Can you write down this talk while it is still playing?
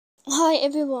Hi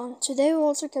everyone, today we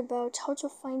will talk about how to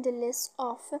find the list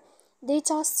of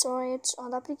data storage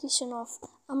on the application of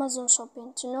Amazon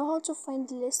Shopping. To know how to find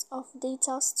the list of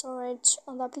data storage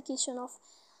on the application of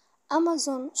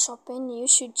Amazon Shopping, you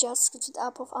should just go to the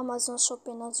app of Amazon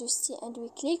Shopping as you see and we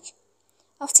click.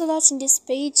 After that, in this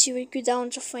page, you will go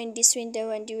down to find this window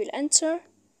and you will enter.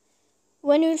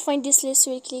 When you will find this list,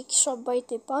 you will click shop by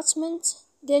department.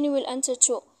 Then you will enter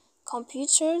to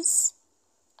computers.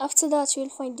 After that, you will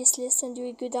find this list and you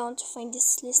will go down to find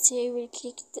this list here. You will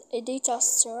click data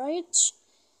storage,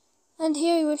 and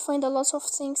here you will find a lot of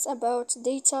things about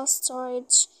data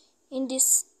storage. In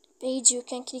this page you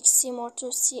can click see more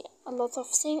to see a lot of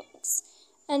things,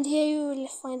 and here you will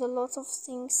find a lot of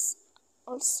things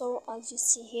also. As you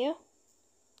see here,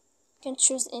 you can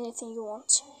choose anything you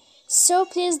want. So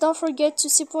please don't forget to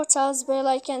support us by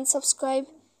like and subscribe.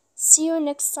 See you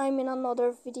next time in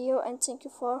another video, and thank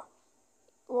you for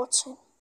watching.